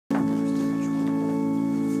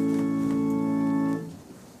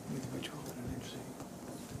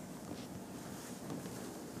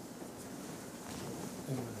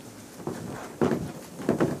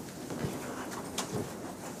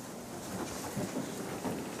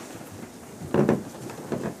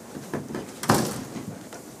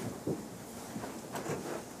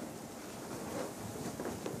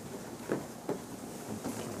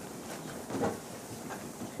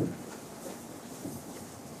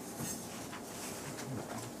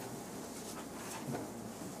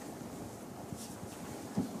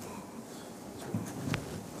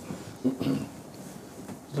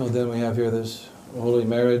So then we have here this holy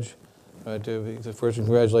marriage. To first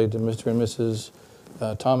congratulate Mr. and Mrs.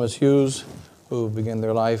 Thomas Hughes, who began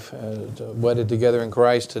their life wedded together in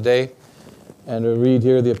Christ today. And we read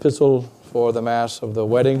here the epistle for the Mass of the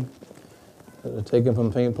wedding, taken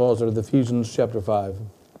from St. Paul's letter to Ephesians chapter 5.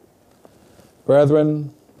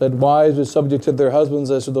 Brethren, let wives be subject to their husbands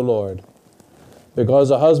as to the Lord, because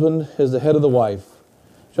the husband is the head of the wife,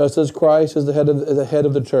 just as Christ is the head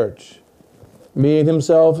of the church, being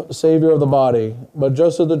himself Savior of the body. But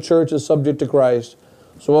just as the church is subject to Christ,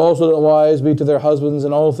 so also the wives be to their husbands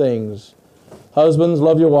in all things. Husbands,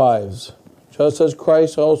 love your wives, just as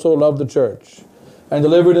Christ also loved the church, and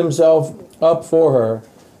delivered himself up for her,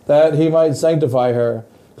 that he might sanctify her,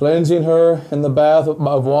 cleansing her in the bath of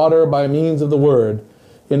water by means of the word,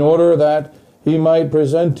 in order that he might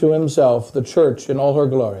present to himself the church in all her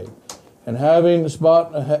glory, and having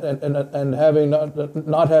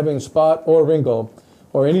not having spot or wrinkle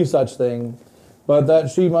or any such thing, but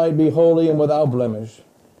that she might be holy and without blemish.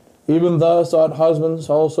 Even thus ought husbands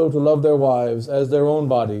also to love their wives as their own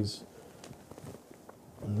bodies.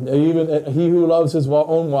 Even he who loves his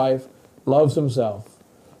own wife loves himself.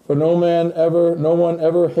 For no one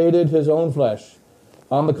ever hated his own flesh.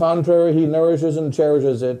 On the contrary, he nourishes and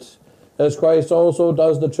cherishes it, as Christ also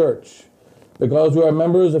does the church, because we are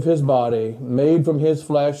members of his body, made from his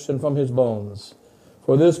flesh and from his bones.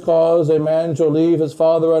 For this cause a man shall leave his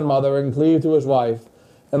father and mother and cleave to his wife,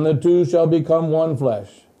 and the two shall become one flesh.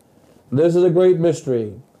 This is a great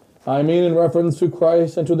mystery. I mean in reference to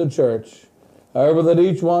Christ and to the church. However, that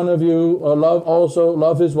each one of you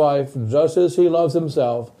love his wife, just as he loves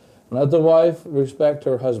himself, and let the wife respect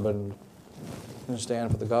her husband.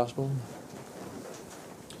 Stand for the gospel.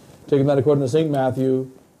 Taking that according to St.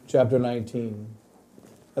 Matthew, chapter 19.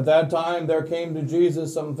 At that time there came to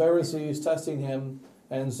Jesus some Pharisees testing him,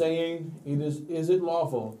 and saying, Is it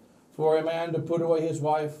lawful for a man to put away his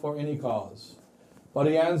wife for any cause? But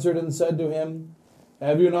he answered and said to him,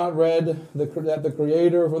 Have you not read that the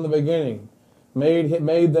Creator from the beginning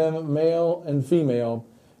made them male and female,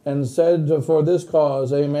 and said, For this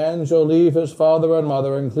cause a man shall leave his father and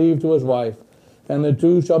mother and cleave to his wife, and the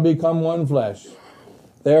two shall become one flesh.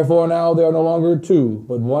 Therefore now they are no longer two,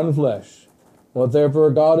 but one flesh. What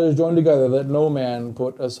therefore God has joined together, let no man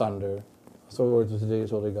put asunder. So words of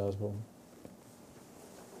today's Holy Gospel.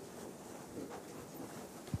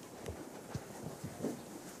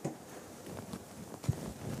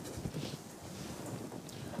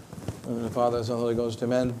 And the Father, and the Holy Ghost,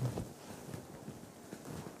 amen.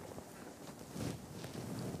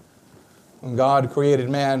 When God created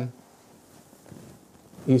man,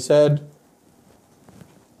 he said,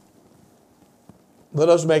 Let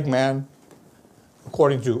us make man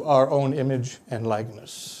according to our own image and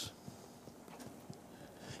likeness.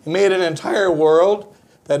 He made an entire world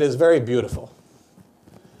that is very beautiful.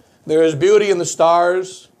 There is beauty in the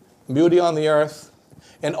stars, beauty on the earth,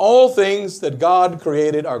 and all things that God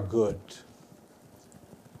created are good.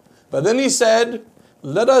 But then he said,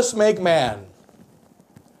 Let us make man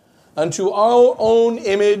unto our own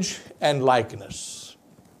image and likeness.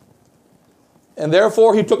 And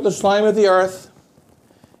therefore he took the slime of the earth,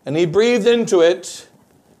 and he breathed into it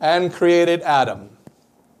and created Adam,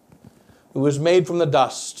 who was made from the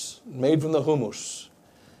dust, made from the humus,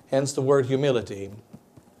 hence the word humility.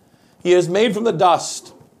 He is made from the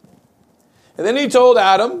dust. And then he told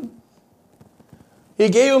Adam, he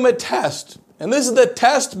gave him a test. And this is the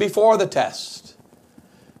test before the test.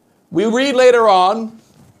 We read later on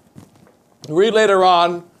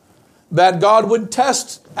that God would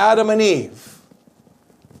test Adam and Eve.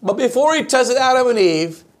 But before he tested Adam and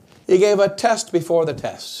Eve, he gave a test before the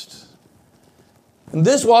test. And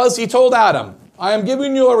this was, he told Adam, I am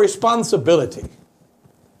giving you a responsibility.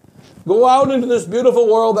 Go out into this beautiful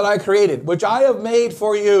world that I created, which I have made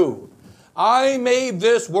for you. I made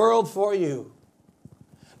this world for you.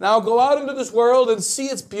 Now go out into this world and see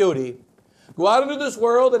its beauty. Go out into this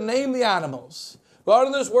world and name the animals. Go out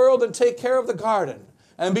into this world and take care of the garden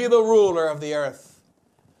and be the ruler of the earth.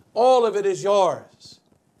 All of it is yours.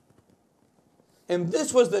 And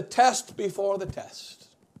this was the test before the test.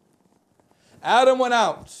 Adam went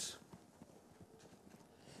out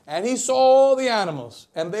and he saw all the animals,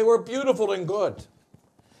 and they were beautiful and good.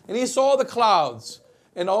 And he saw the clouds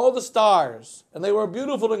and all the stars, and they were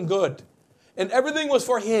beautiful and good. And everything was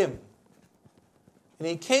for him. And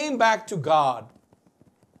he came back to God.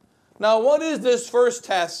 Now, what is this first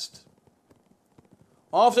test?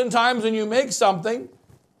 Oftentimes when you make something,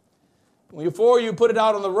 before you put it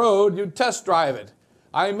out on the road, you test drive it.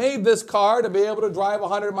 I made this car to be able to drive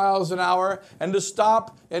 100 miles an hour and to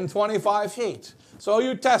stop in 25 feet. So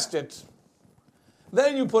you test it.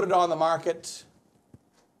 Then you put it on the market.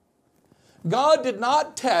 God did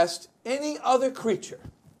not test any other creature.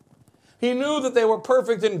 He knew that they were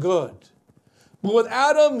perfect and good. But with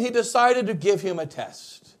Adam, he decided to give him a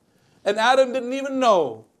test. And Adam didn't even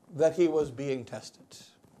know that he was being tested.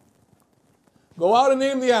 Go out and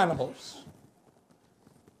name the animals.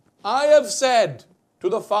 I have said to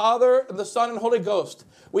the Father, and the Son, and Holy Ghost,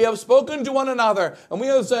 we have spoken to one another, and we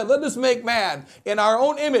have said, let us make man in our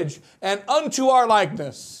own image and unto our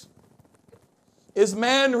likeness. Is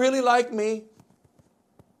man really like me?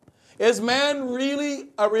 Is man really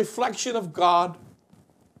a reflection of God?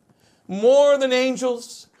 More than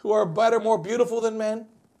angels who are better, more beautiful than men?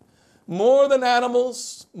 More than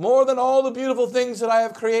animals? More than all the beautiful things that I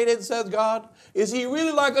have created, says God? Is he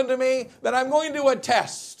really like unto me? That I'm going to do a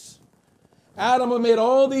test. Adam, I made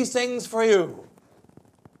all these things for you.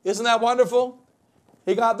 Isn't that wonderful?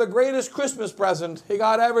 He got the greatest Christmas present. He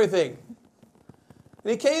got everything.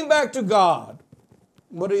 And he came back to God.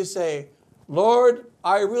 What did he say? Lord,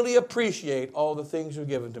 I really appreciate all the things you've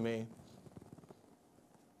given to me,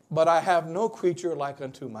 but I have no creature like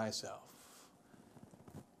unto myself.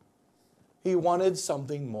 He wanted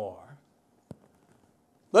something more.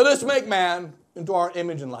 Let us make man into our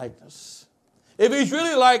image and likeness. If he's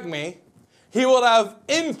really like me, he will have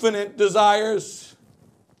infinite desires.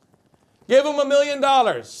 Give him $1 million.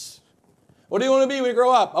 What do you want to be when you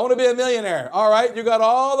grow up? I want to be a millionaire. All right, you got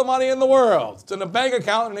all the money in the world. It's in a bank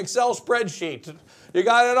account, an Excel spreadsheet. You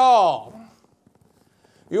got it all.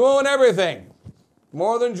 You own everything.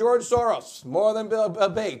 More than George Soros. More than Bill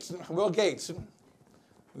Gates.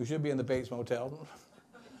 We should be in the Bates Motel.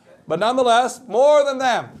 But nonetheless, more than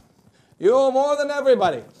them. You own more than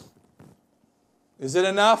everybody. Is it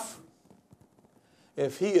enough?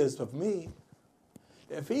 If he is of me,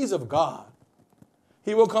 if he's of God,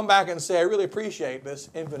 he will come back and say, I really appreciate this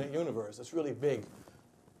infinite universe. It's really big.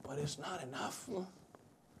 But it's not enough.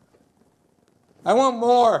 I want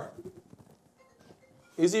more.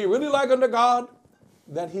 Is he really like unto God?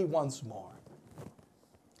 Then he wants more.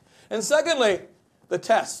 And secondly, the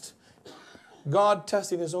test. God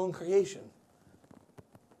testing his own creation.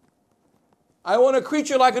 I want a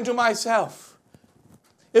creature like unto myself.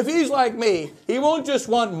 If he's like me, he won't just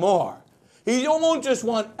want more. He won't just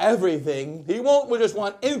want everything. He won't just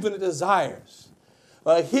want infinite desires.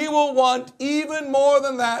 But he will want even more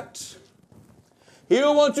than that. He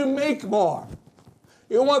will want to make more.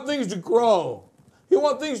 He will want things to grow. He will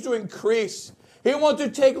want things to increase. He will want to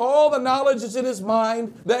take all the knowledge that's in his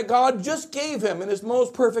mind that God just gave him in his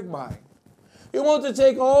most perfect mind. He wants to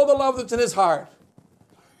take all the love that's in his heart.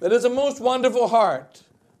 That is a most wonderful heart,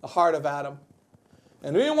 the heart of Adam.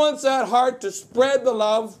 And he wants that heart to spread the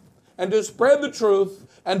love and to spread the truth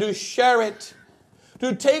and to share it.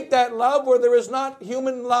 To take that love where there is not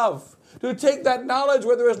human love. To take that knowledge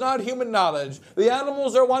where there is not human knowledge. The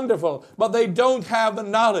animals are wonderful, but they don't have the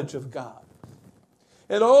knowledge of God.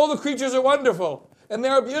 And all the creatures are wonderful, and they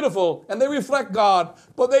are beautiful, and they reflect God,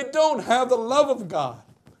 but they don't have the love of God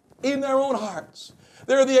in their own hearts.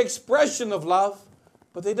 They're the expression of love,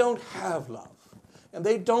 but they don't have love. And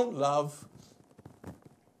they don't love.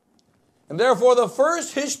 And therefore, the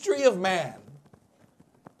first history of man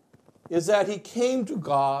is that he came to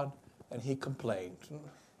God and he complained.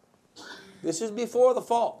 This is before the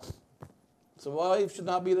fall. So wives should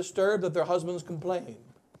not be disturbed that their husbands complain.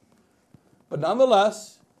 But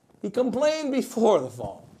nonetheless, he complained before the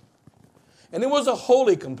fall. And it was a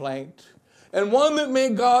holy complaint, and one that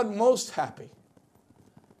made God most happy.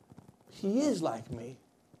 He is like me.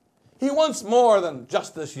 He wants more than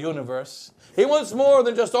just this universe. He wants more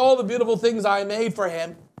than just all the beautiful things I made for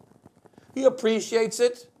him. He appreciates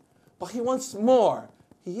it, but he wants more.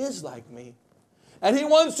 He is like me. And he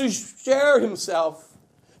wants to share himself.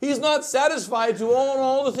 He's not satisfied to own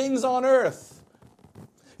all the things on earth.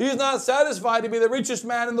 He's not satisfied to be the richest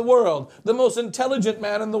man in the world, the most intelligent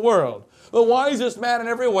man in the world, the wisest man in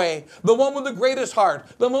every way, the one with the greatest heart,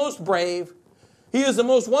 the most brave. He is the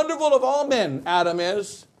most wonderful of all men, Adam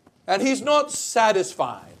is, and he's not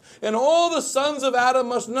satisfied. And all the sons of Adam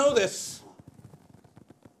must know this.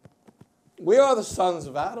 We are the sons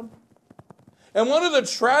of Adam. And one of the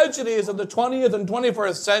tragedies of the 20th and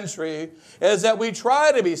 21st century is that we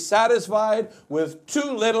try to be satisfied with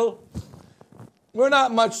too little. We're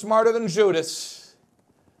not much smarter than Judas.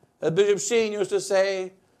 As Bishop Sheen used to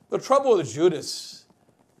say, the trouble with Judas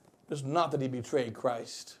is not that he betrayed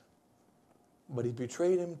Christ, but he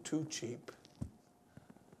betrayed him too cheap.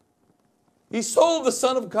 He sold the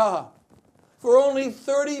Son of God for only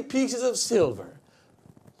 30 pieces of silver.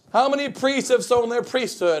 How many priests have sold their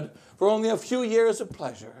priesthood for only a few years of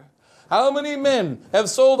pleasure? How many men have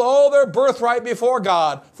sold all their birthright before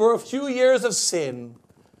God for a few years of sin?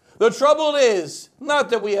 The trouble is not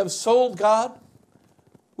that we have sold God.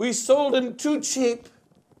 We sold him too cheap.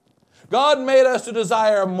 God made us to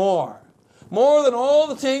desire more. More than all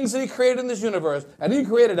the things that he created in this universe. And he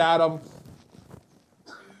created Adam.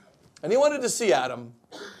 And he wanted to see Adam.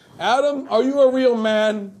 Adam, are you a real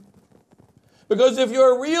man? Because if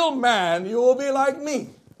you're a real man, you will be like me.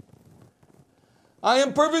 I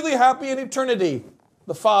am perfectly happy in eternity.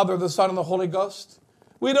 The Father, the Son, and the Holy Ghost.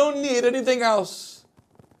 We don't need anything else.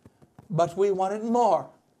 But we wanted more.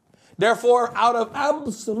 Therefore, out of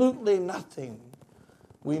absolutely nothing,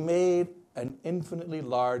 we made an infinitely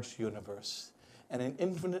large universe and an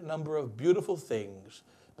infinite number of beautiful things,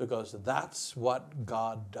 because that's what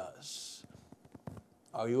God does.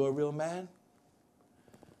 Are you a real man?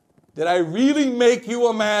 Did I really make you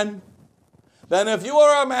a man? Then if you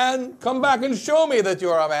are a man, come back and show me that you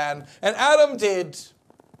are a man. And Adam did.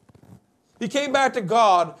 He came back to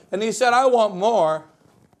God and he said, I want more.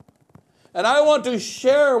 And I want to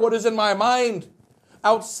share what is in my mind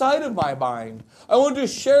outside of my mind. I want to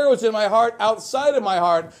share what's in my heart outside of my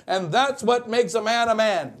heart. And that's what makes a man a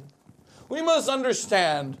man. We must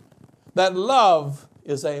understand that love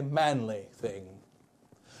is a manly thing.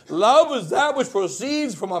 Love is that which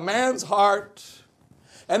proceeds from a man's heart.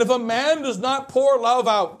 And if a man does not pour love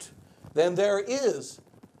out, then there is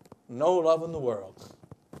no love in the world.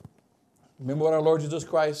 Remember what our Lord Jesus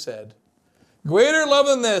Christ said. Greater love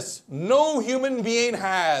than this, no human being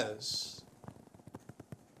has.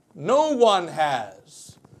 No one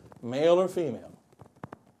has, male or female,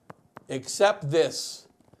 except this,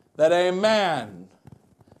 that a man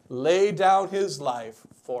lay down his life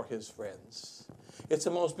for his friends. It's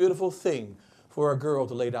the most beautiful thing for a girl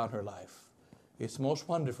to lay down her life. It's most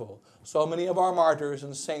wonderful. So many of our martyrs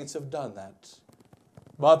and saints have done that.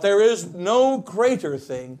 But there is no greater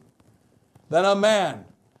thing than a man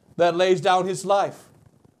that lays down his life.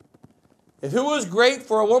 If it was great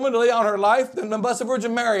for a woman to lay down her life, then the Blessed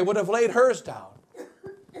Virgin Mary would have laid hers down.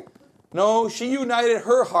 No, she united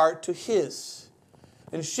her heart to his.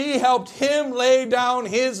 And she helped him lay down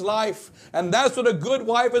his life. And that's what a good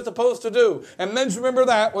wife is supposed to do. And men should remember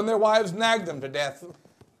that when their wives nag them to death.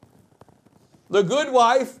 The good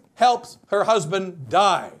wife helps her husband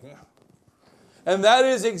die. And that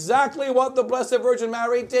is exactly what the Blessed Virgin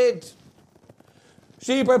Mary did.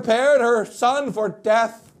 She prepared her son for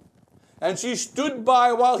death, and she stood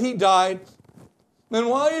by while he died. And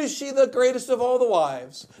why is she the greatest of all the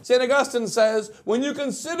wives? St. Augustine says, when you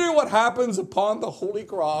consider what happens upon the Holy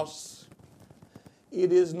Cross,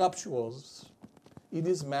 it is nuptials, it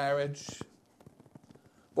is marriage.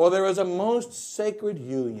 For there is a most sacred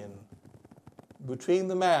union between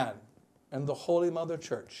the man and the Holy Mother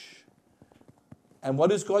Church. And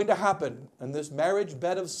what is going to happen in this marriage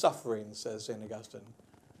bed of suffering, says St. Augustine,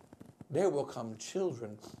 there will come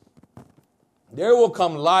children. There will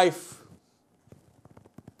come life.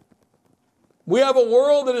 We have a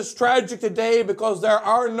world that is tragic today because there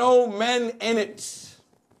are no men in it.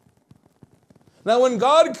 Now, when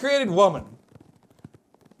God created woman,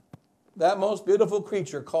 that most beautiful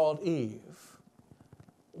creature called Eve,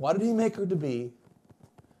 what did he make her to be?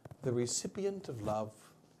 The recipient of love.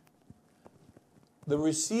 The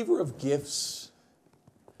receiver of gifts.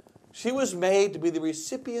 She was made to be the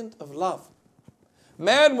recipient of love.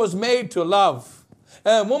 Man was made to love.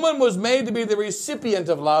 And woman was made to be the recipient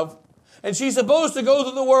of love. And she's supposed to go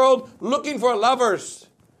through the world looking for lovers.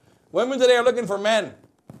 Women today are looking for men.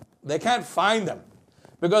 They can't find them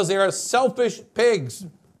because they are selfish pigs.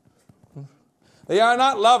 They are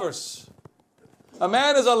not lovers. A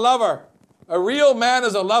man is a lover. A real man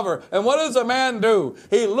is a lover. And what does a man do?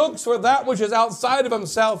 He looks for that which is outside of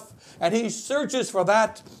himself, and he searches for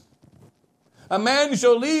that. A man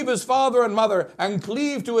shall leave his father and mother and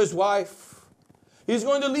cleave to his wife. He's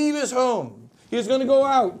going to leave his home. He's going to go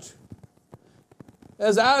out,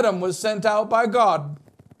 as Adam was sent out by God.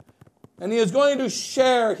 And he is going to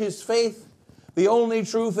share his faith, the only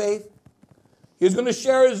true faith. He's going to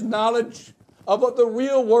share his knowledge of what the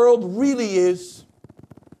real world really is.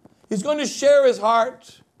 He's going to share his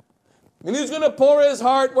heart. And he's going to pour his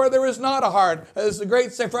heart where there is not a heart. As the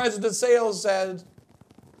great St. Francis de Sales said,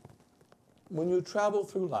 when you travel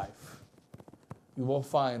through life, you will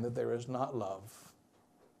find that there is not love.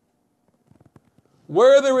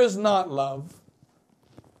 Where there is not love,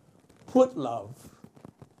 put love,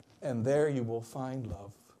 and there you will find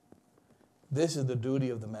love. This is the duty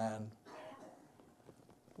of the man.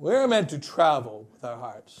 We're meant to travel with our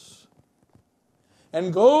hearts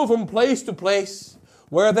and go from place to place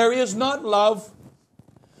where there is not love,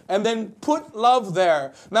 and then put love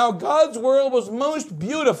there. Now, God's world was most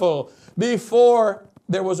beautiful before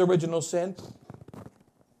there was original sin.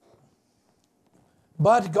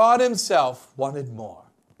 But God himself wanted more.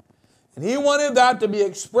 And he wanted that to be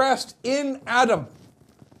expressed in Adam.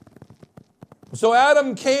 So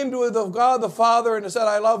Adam came to God the Father and said,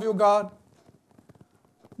 I love you, God,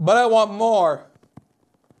 but I want more.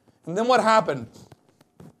 And then what happened?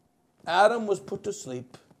 Adam was put to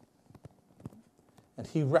sleep, and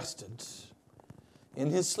he rested. In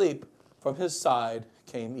his sleep, from his side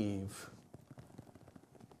came Eve.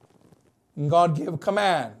 And God gave a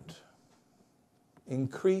command.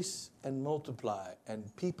 Increase and multiply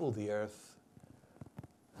and people the earth.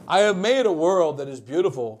 I have made a world that is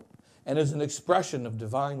beautiful and is an expression of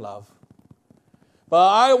divine love. But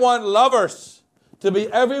I want lovers to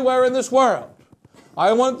be everywhere in this world.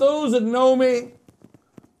 I want those that know me,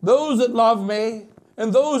 those that love me,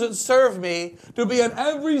 and those that serve me to be in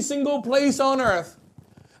every single place on earth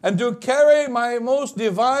and to carry my most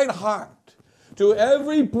divine heart to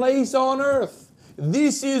every place on earth.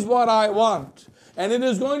 This is what I want. And it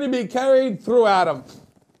is going to be carried through Adam.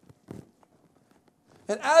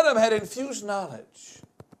 And Adam had infused knowledge.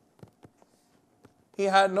 He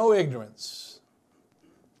had no ignorance.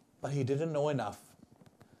 But he didn't know enough.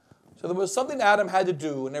 So there was something Adam had to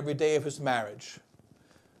do in every day of his marriage.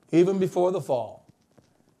 Even before the fall.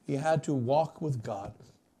 He had to walk with God.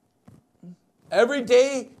 Every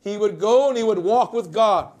day he would go and he would walk with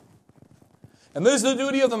God. And this is the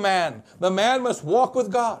duty of the man. The man must walk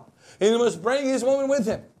with God. And he must bring his woman with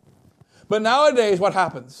him. But nowadays, what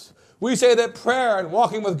happens? We say that prayer and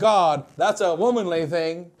walking with God, that's a womanly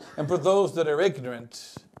thing, and for those that are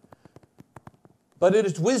ignorant. But it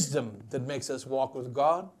is wisdom that makes us walk with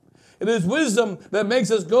God. It is wisdom that makes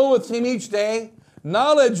us go with him each day.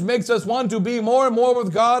 Knowledge makes us want to be more and more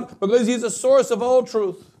with God because he's the source of all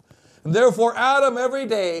truth. And therefore, Adam every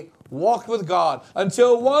day walked with God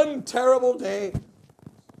until one terrible day,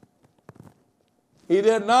 he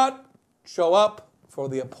did not show up for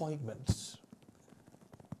the appointments.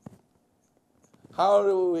 How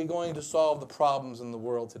are we going to solve the problems in the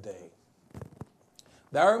world today?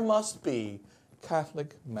 There must be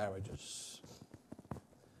Catholic marriages.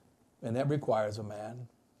 And that requires a man.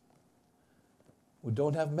 We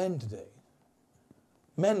don't have men today.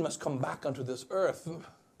 Men must come back onto this earth.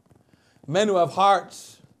 Men who have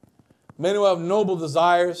hearts. Men who have noble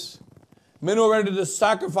desires. Men who are ready to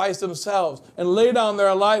sacrifice themselves and lay down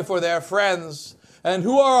their life for their friends. And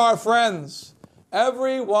who are our friends?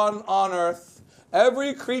 Everyone on earth.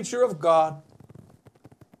 Every creature of God.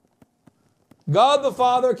 God the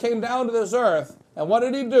Father came down to this earth. And what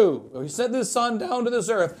did he do? He sent his son down to this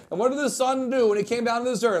earth. And what did the son do when he came down to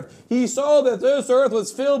this earth? He saw that this earth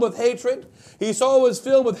was filled with hatred. He saw it was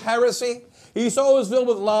filled with heresy. He saw it was filled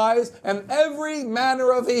with lies and every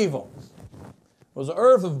manner of evil. It was the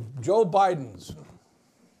earth of Joe Biden's.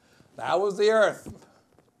 That was the earth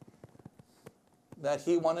that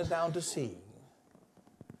he wanted down to see.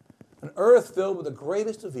 An earth filled with the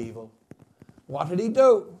greatest of evil. What did he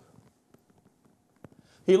do?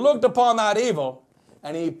 He looked upon that evil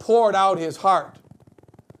and he poured out his heart.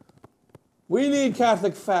 We need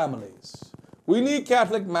Catholic families. We need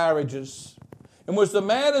Catholic marriages in which the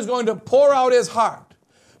man is going to pour out his heart.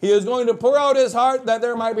 He is going to pour out his heart that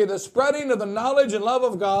there might be the spreading of the knowledge and love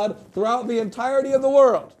of God throughout the entirety of the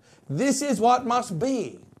world. This is what must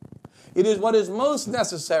be. It is what is most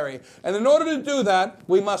necessary. And in order to do that,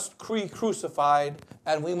 we must be crucified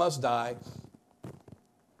and we must die.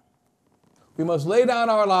 We must lay down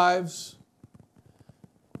our lives.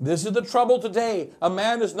 This is the trouble today. A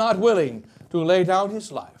man is not willing to lay down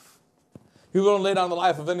his life. He will lay down the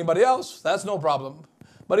life of anybody else. That's no problem.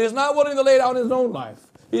 But he is not willing to lay down his own life.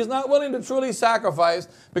 He is not willing to truly sacrifice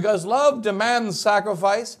because love demands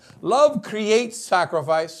sacrifice. Love creates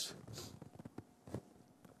sacrifice.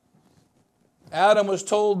 Adam was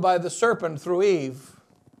told by the serpent through Eve,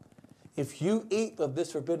 if you eat of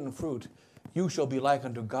this forbidden fruit, you shall be like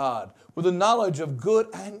unto God, with the knowledge of good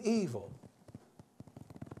and evil.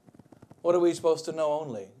 What are we supposed to know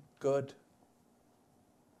only? Good.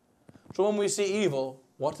 So when we see evil,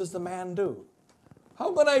 what does the man do?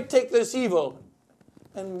 How can I take this evil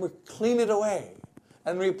and clean it away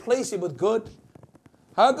and replace it with good?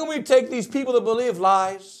 How can we take these people that believe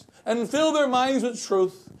lies and fill their minds with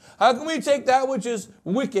truth? How can we take that which is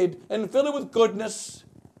wicked and fill it with goodness?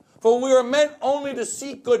 For we are meant only to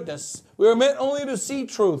see goodness. We are meant only to see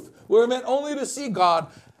truth. We are meant only to see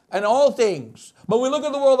God and all things. But we look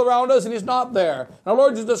at the world around us and he's not there. And our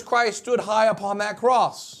Lord Jesus Christ stood high upon that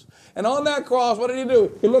cross. And on that cross, what did he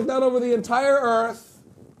do? He looked out over the entire earth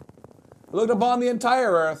He looked upon the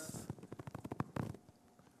entire earth.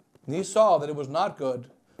 And he saw that it was not good.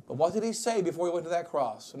 But what did he say before he went to that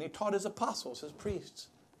cross? And he taught his apostles, his priests.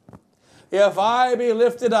 If I be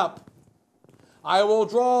lifted up, I will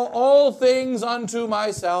draw all things unto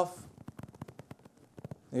myself.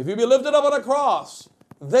 If you be lifted up on a cross,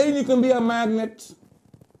 then you can be a magnet.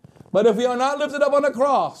 But if we are not lifted up on a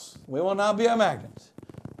cross, we will not be a magnet.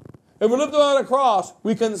 If we're lifted up on a cross,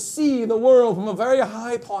 we can see the world from a very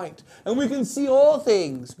high point, and we can see all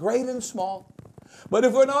things, great and small. But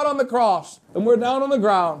if we're not on the cross, and we're down on the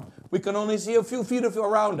ground, we can only see a few feet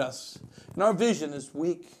around us, and our vision is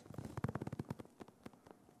weak.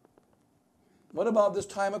 What about this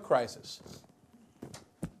time of crisis?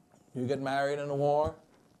 You get married in a war.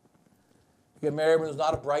 You get married when there's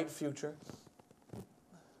not a bright future.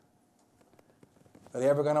 Are they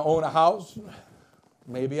ever going to own a house?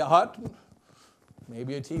 Maybe a hut?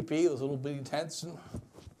 Maybe a teepee, those little bitty tents?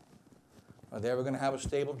 Are they ever going to have a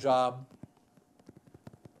stable job?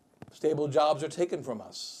 Stable jobs are taken from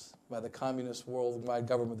us by the communist worldwide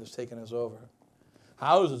government that's taken us over.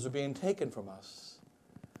 Houses are being taken from us.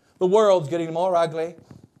 The world's getting more ugly.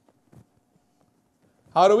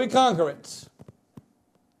 How do we conquer it?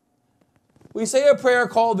 We say a prayer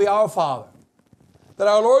called the Our Father, that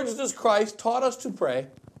our Lord Jesus Christ taught us to pray.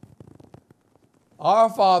 Our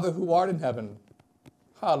Father who art in heaven,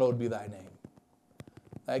 hallowed be thy name.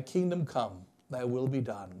 Thy kingdom come, thy will be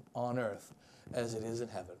done on earth as it is in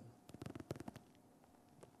heaven.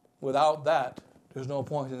 Without that, there's no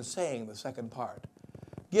point in saying the second part.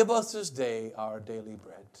 Give us this day our daily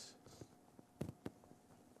bread.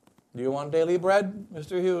 Do you want daily bread,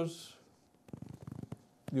 Mr. Hughes?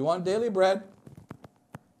 Do you want daily bread?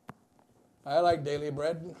 I like daily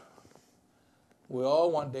bread. We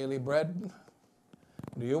all want daily bread.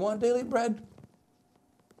 Do you want daily bread?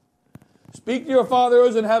 Speak to your Father who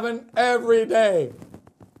is in heaven every day.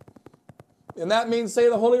 And that means say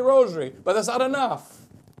the Holy Rosary. But that's not enough.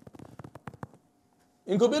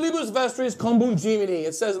 In cobilibus vestris combungimini,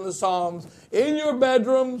 it says in the Psalms, in your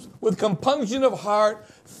bedrooms, with compunction of heart,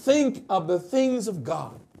 think of the things of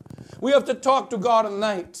God. We have to talk to God in the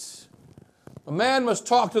night. A man must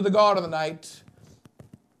talk to the God in the night.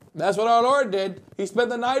 That's what our Lord did. He spent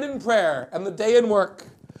the night in prayer and the day in work.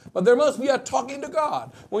 But there must be a talking to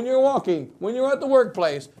God. When you're walking, when you're at the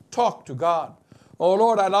workplace, talk to God. Oh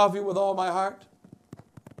Lord, I love you with all my heart.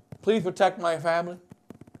 Please protect my family.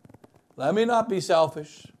 Let me not be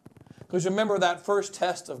selfish. Because remember that first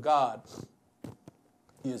test of God.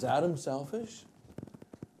 Is Adam selfish?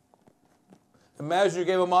 Imagine you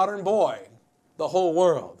gave a modern boy the whole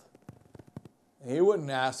world. He wouldn't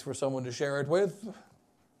ask for someone to share it with.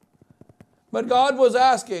 But God was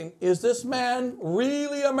asking, is this man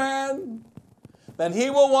really a man? Then he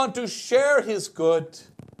will want to share his good.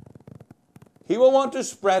 He will want to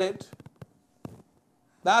spread it.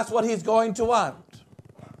 That's what he's going to want.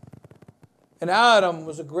 And Adam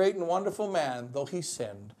was a great and wonderful man, though he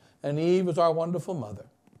sinned. And Eve was our wonderful mother,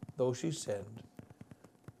 though she sinned.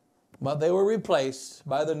 But they were replaced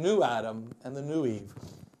by the new Adam and the new Eve.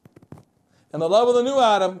 And the love of the new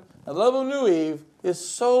Adam and the love of the new Eve is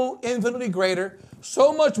so infinitely greater,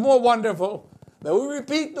 so much more wonderful, that we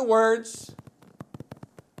repeat the words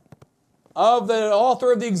of the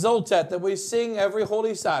author of the Exultet that we sing every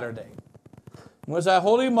Holy Saturday. It was that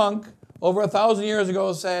holy monk over 1,000 years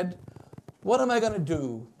ago said, what am I going to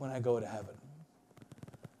do when I go to heaven?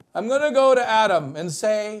 I'm going to go to Adam and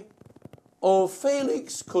say, O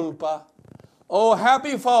felix culpa, O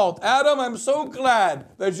happy fault. Adam, I'm so glad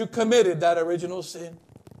that you committed that original sin.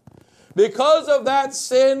 Because of that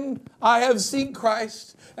sin, I have seen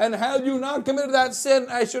Christ. And had you not committed that sin,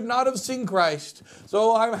 I should not have seen Christ.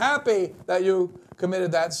 So I'm happy that you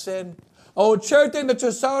committed that sin. O certe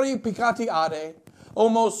necessari peccati ade. O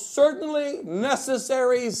most certainly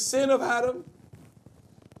necessary sin of Adam.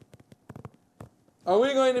 Are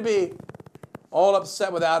we going to be all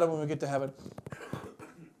upset with Adam when we get to heaven?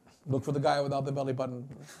 Look for the guy without the belly button.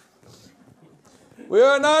 We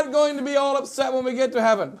are not going to be all upset when we get to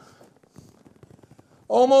heaven.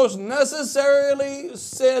 Almost necessarily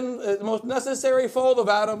sin, most necessary fault of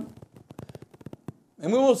Adam.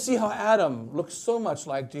 And we will see how Adam looks so much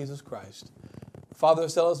like Jesus Christ. Father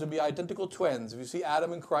tells us to be identical twins. If you see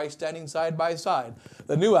Adam and Christ standing side by side,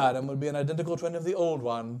 the new Adam would be an identical twin of the old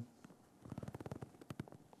one.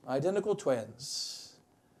 Identical twins.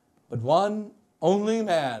 But one only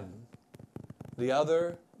man. The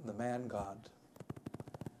other, the man God.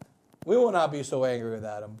 We will not be so angry with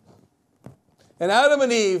Adam. And Adam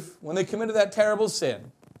and Eve, when they committed that terrible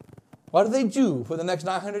sin, what did they do for the next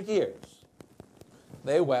 900 years?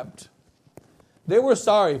 They wept. They were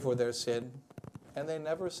sorry for their sin, and they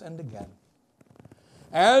never sinned again.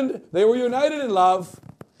 And they were united in love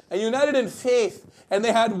and united in faith, and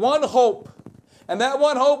they had one hope. And that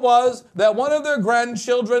one hope was that one of their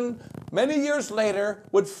grandchildren, many years later,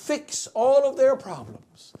 would fix all of their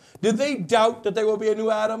problems. Did they doubt that there would be a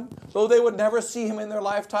new Adam, though they would never see him in their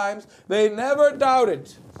lifetimes? They never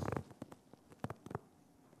doubted.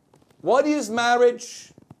 What is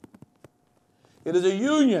marriage? It is a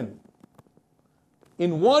union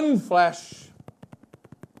in one flesh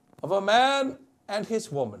of a man and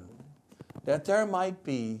his woman, that there might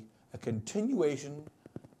be a continuation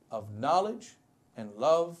of knowledge and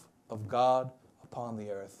love of God upon the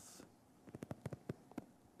earth.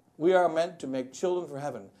 We are meant to make children for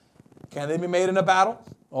heaven. Can they be made in a battle?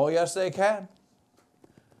 Oh, yes, they can.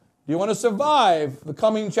 Do you want to survive the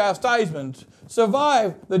coming chastisement,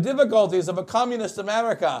 survive the difficulties of a communist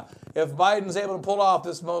America, if Biden's able to pull off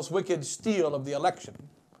this most wicked steal of the election?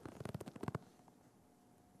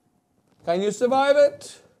 Can you survive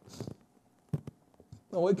it?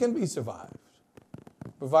 No, it can be survived,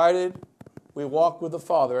 provided we walk with the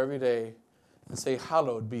Father every day and say,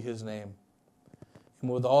 hallowed be his name. And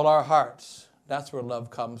with all our hearts, that's where love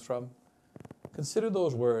comes from. Consider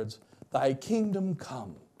those words, thy kingdom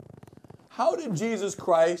come. How did Jesus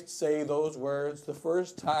Christ say those words the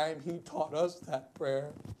first time he taught us that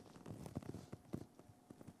prayer?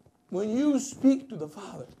 When you speak to the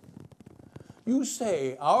Father, you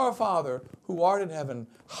say, our Father who art in heaven,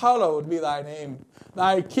 hallowed be thy name.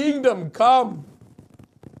 Thy kingdom come.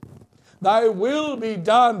 Thy will be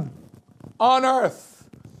done on earth,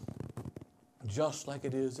 just like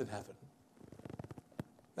it is in heaven.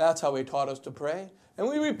 That's how he taught us to pray. And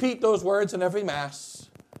we repeat those words in every Mass.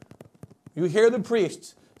 You hear the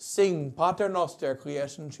priest sing Pater Noster qui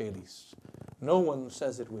es in celis. No one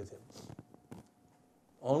says it with him.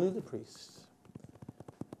 Only the priest.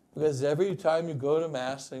 Because every time you go to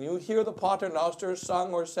Mass and you hear the Pater Noster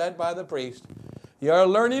sung or said by the priest, you're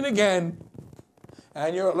learning again,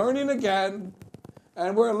 and you're learning again,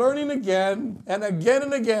 and we're learning again, and again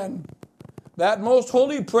and again. That most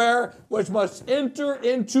holy prayer which must enter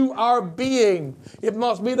into our being. It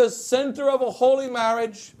must be the center of a holy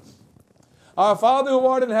marriage. Our Father who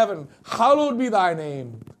art in heaven, hallowed be thy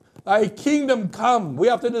name. Thy kingdom come. We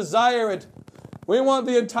have to desire it. We want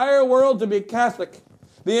the entire world to be Catholic.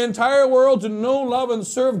 The entire world to know, love, and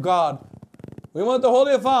serve God. We want the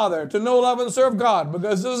Holy Father to know, love, and serve God,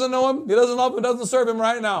 because he doesn't know him, he doesn't love him, he doesn't serve him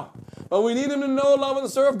right now. But we need him to know, love, and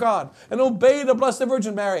serve God, and obey the Blessed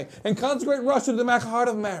Virgin Mary, and consecrate Russia to the Immaculate Heart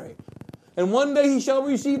of Mary. And one day he shall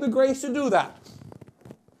receive the grace to do that.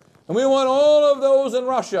 And we want all of those in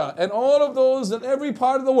Russia, and all of those in every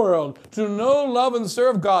part of the world, to know, love, and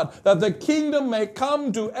serve God, that the kingdom may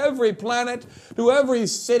come to every planet, to every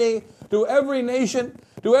city, to every nation,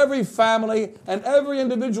 to every family, and every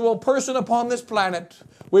individual person upon this planet.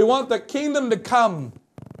 We want the kingdom to come.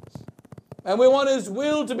 And we want his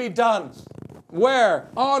will to be done. Where?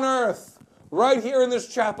 On earth. Right here in this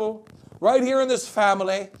chapel. Right here in this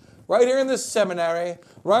family. Right here in this seminary.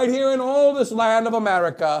 Right here in all this land of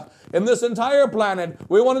America. In this entire planet.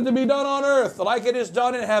 We want it to be done on earth like it is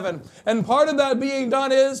done in heaven. And part of that being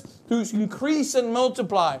done is to increase and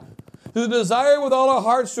multiply. To desire with all our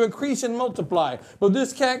hearts to increase and multiply. But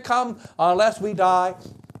this can't come unless we die.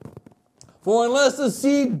 For unless the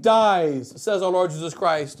seed dies, says our Lord Jesus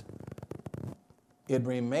Christ, it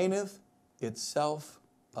remaineth itself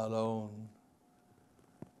alone.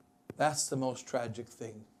 That's the most tragic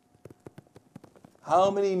thing.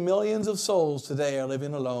 How many millions of souls today are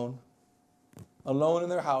living alone? Alone in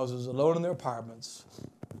their houses, alone in their apartments.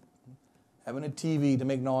 Having a TV to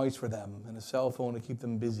make noise for them and a cell phone to keep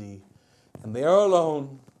them busy. And they are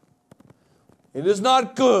alone. It is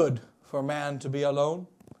not good for man to be alone.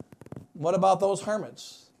 What about those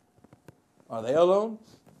hermits? Are they alone?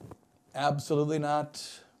 Absolutely not.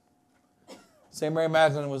 St. Mary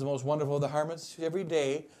Magdalene was the most wonderful of the hermits. Every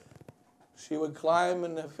day, she would climb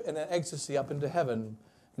in an ecstasy up into heaven,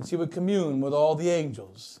 and she would commune with all the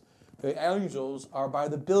angels. The angels are by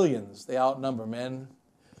the billions. They outnumber men.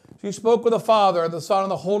 She spoke with the Father, the Son,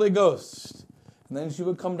 and the Holy Ghost. And then she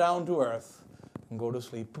would come down to earth and go to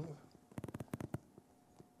sleep.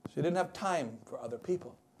 She didn't have time for other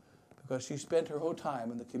people because she spent her whole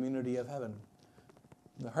time in the community of heaven.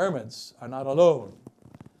 The hermits are not alone.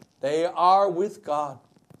 They are with God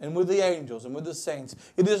and with the angels and with the saints.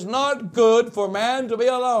 It is not good for man to be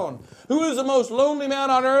alone. Who is the most lonely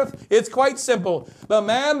man on earth? It's quite simple. The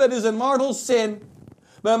man that is in mortal sin,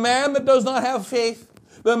 the man that does not have faith,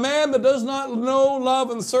 the man that does not know,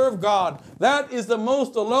 love, and serve God. That is the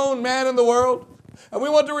most alone man in the world. And we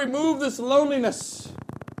want to remove this loneliness.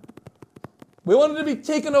 We want it to be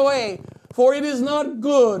taken away, for it is not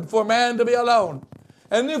good for man to be alone.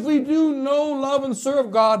 And if we do know, love, and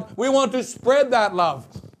serve God, we want to spread that love.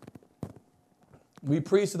 We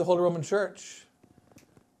priests of the Holy Roman Church,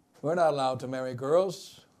 we're not allowed to marry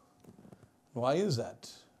girls. Why is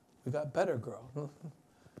that? We got better girls.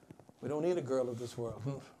 We don't need a girl of this world.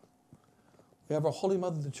 We have our Holy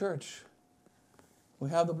Mother, the Church. We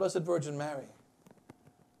have the Blessed Virgin Mary.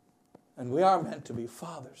 And we are meant to be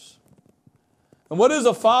fathers. And what is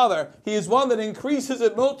a father? He is one that increases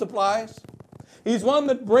and multiplies. He's one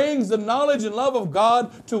that brings the knowledge and love of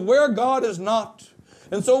God to where God is not.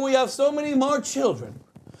 And so we have so many more children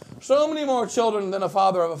than a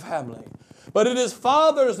father of a family. But it is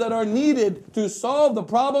fathers that are needed to solve the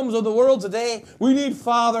problems of the world today. We need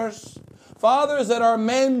fathers. Fathers that are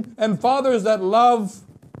men and fathers that love.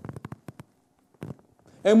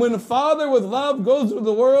 And when father with love goes through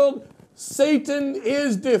the world, Satan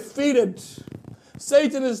is defeated.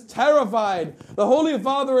 Satan is terrified. The Holy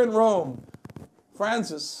Father in Rome,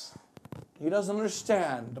 Francis, he doesn't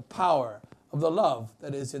understand the power of the love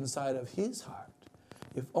that is inside of his heart.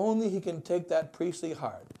 If only he can take that priestly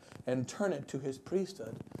heart and turn it to his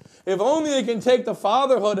priesthood. If only he can take the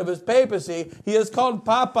fatherhood of his papacy. He is called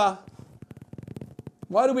Papa.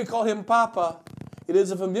 Why do we call him Papa? It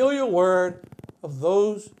is a familiar word of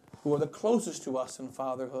those who are the closest to us in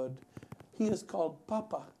fatherhood. He is called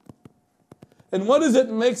Papa. And what is it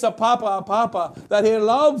that makes a papa? That he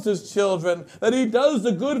loves his children, that he does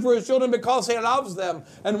the good for his children because he loves them.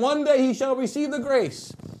 And one day he shall receive the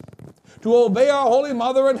grace to obey our Holy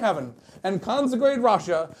Mother in heaven and consecrate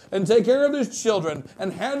Russia and take care of his children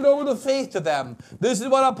and hand over the faith to them. This is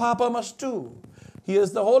what a papa must do. He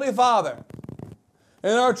is the Holy Father.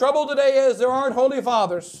 And our trouble today is there aren't Holy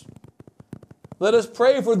Fathers. Let us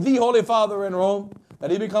pray for the Holy Father in Rome, that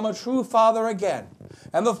he become a true father again.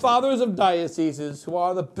 And the fathers of dioceses, who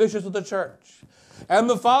are the bishops of the church, and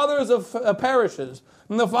the fathers of parishes,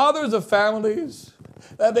 and the fathers of families,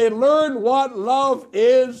 that they learn what love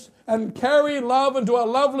is and carry love into a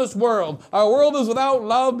loveless world. Our world is without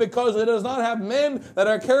love because it does not have men that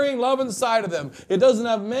are carrying love inside of them. It doesn't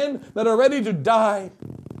have men that are ready to die.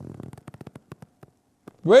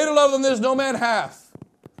 Greater love than this no man hath,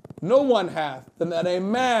 no one hath, than that a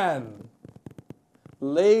man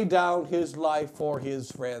lay down his life for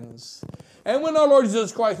his friends. And when our Lord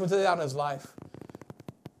Jesus Christ will lay down his life,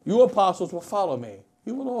 you apostles will follow me.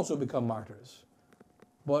 You will also become martyrs.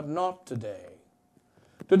 But not today.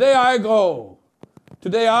 Today I go.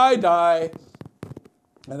 Today I die.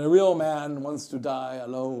 And a real man wants to die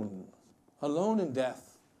alone. Alone in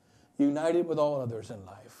death. United with all others in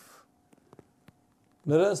life.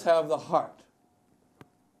 Let us have the heart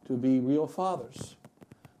to be real fathers.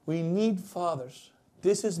 We need fathers.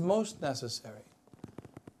 This is most necessary.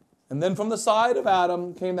 And then from the side of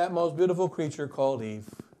Adam came that most beautiful creature called Eve.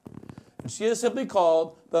 And she is simply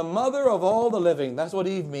called the mother of all the living. That's what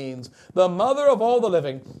Eve means. The mother of all the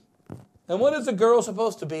living. And what is a girl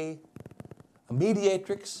supposed to be? A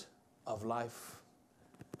mediatrix of life.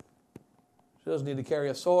 She doesn't need to carry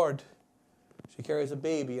a sword. She carries a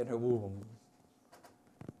baby in her womb.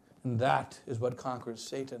 And that is what conquers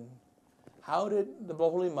Satan. How did the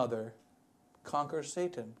Holy Mother conquer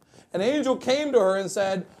Satan? An angel came to her and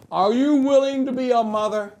said, "Are you willing to be a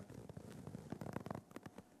mother?"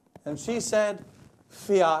 And she said,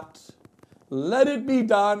 "Fiat, let it be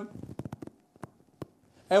done."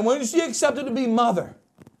 And when she accepted to be mother,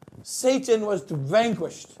 Satan was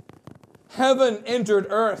vanquished. Heaven entered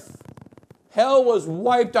earth. Hell was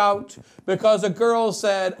wiped out because a girl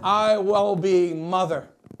said, "I will be mother."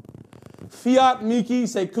 Fiat mihi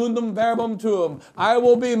secundum verbum tuum. I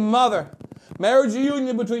will be mother. Marriage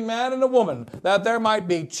union between man and a woman, that there might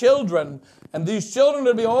be children, and these children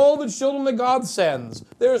will be all the children that God sends.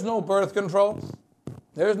 There's no birth control.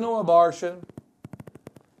 There's no abortion.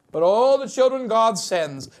 But all the children God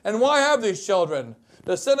sends. And why have these children?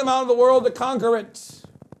 To send them out of the world to conquer it.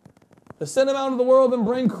 To send them out of the world and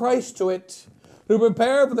bring Christ to it. To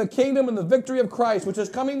prepare for the kingdom and the victory of Christ, which is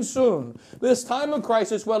coming soon. This time of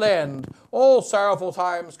crisis will end. All sorrowful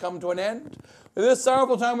times come to an end. This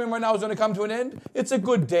sorrowful time we're in right now is going to come to an end. It's a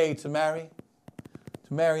good day to marry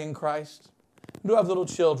in Christ, and to have little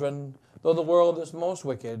children, though the world is most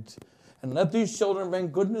wicked. And let these children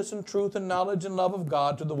bring goodness and truth and knowledge and love of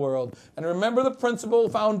God to the world. And remember the principal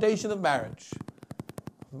foundation of marriage.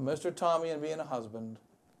 Mr. Tommy and being a husband.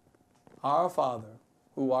 Our Father,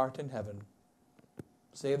 who art in heaven.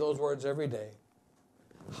 Say those words every day.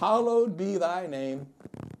 Hallowed be thy name.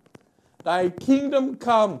 Thy kingdom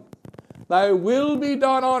come. Thy will be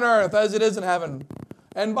done on earth as it is in heaven.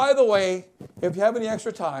 And by the way, if you have any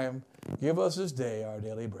extra time, give us this day our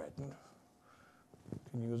daily bread. You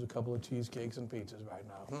can use a couple of cheesecakes and pizzas right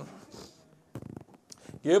now.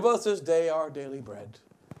 Give us this day our daily bread.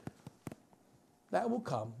 That will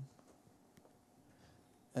come.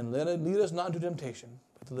 And lead us not into temptation,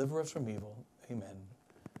 but deliver us from evil. Amen.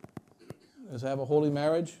 Let's have a holy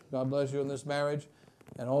marriage. God bless you in this marriage.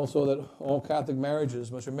 And also that all Catholic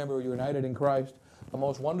marriages must remember you're united in Christ. A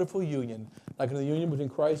most wonderful union, like in the union between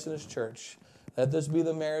Christ and His church. Let this be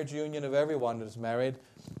the marriage union of everyone that is married.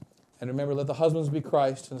 And remember, let the husbands be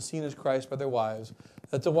Christ and seen as Christ by their wives.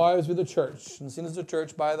 Let the wives be the church and seen as the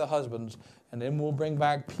church by the husbands. And then we'll bring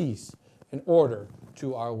back peace and order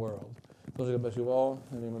to our world. God bless you all.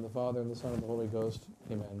 In the name of the Father, and the Son, and the Holy Ghost.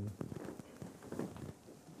 Amen.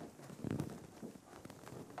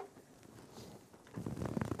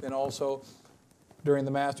 Then also, during the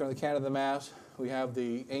Mass, during the canon of the Mass, we have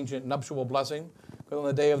the ancient nuptial blessing. Because on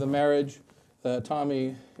the day of the marriage,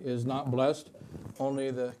 Tommy is not blessed. Only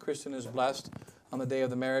the Christian is blessed. On the day of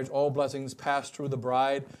the marriage, all blessings pass through the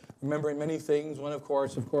bride, remembering many things. One, of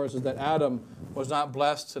course, is that Adam was not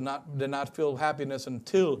blessed and did not feel happiness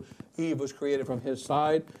until Eve was created from his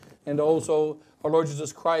side. And also, our Lord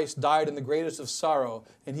Jesus Christ died in the greatest of sorrow,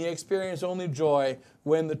 and He experienced only joy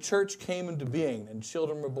when the church came into being and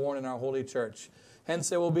children were born in our holy church. Hence,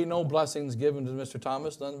 there will be no blessings given to Mr.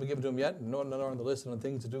 Thomas. None will be given to him yet. None are on the list of the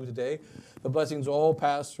things to do today. The blessings all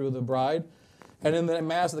pass through the bride. And in the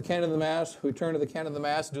Mass, the canon of the Mass, we turn to the canon of the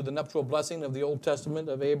Mass to do the nuptial blessing of the Old Testament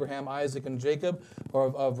of Abraham, Isaac, and Jacob, or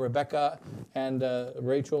of Rebekah and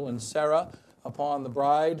Rachel and Sarah upon the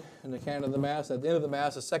bride in the canon of the Mass. At the end of the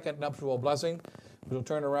Mass, a second nuptial blessing. We'll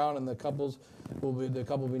turn around and the couple will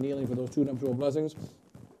be kneeling for those two nuptial blessings.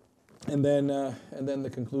 And then the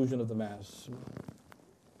conclusion of the Mass.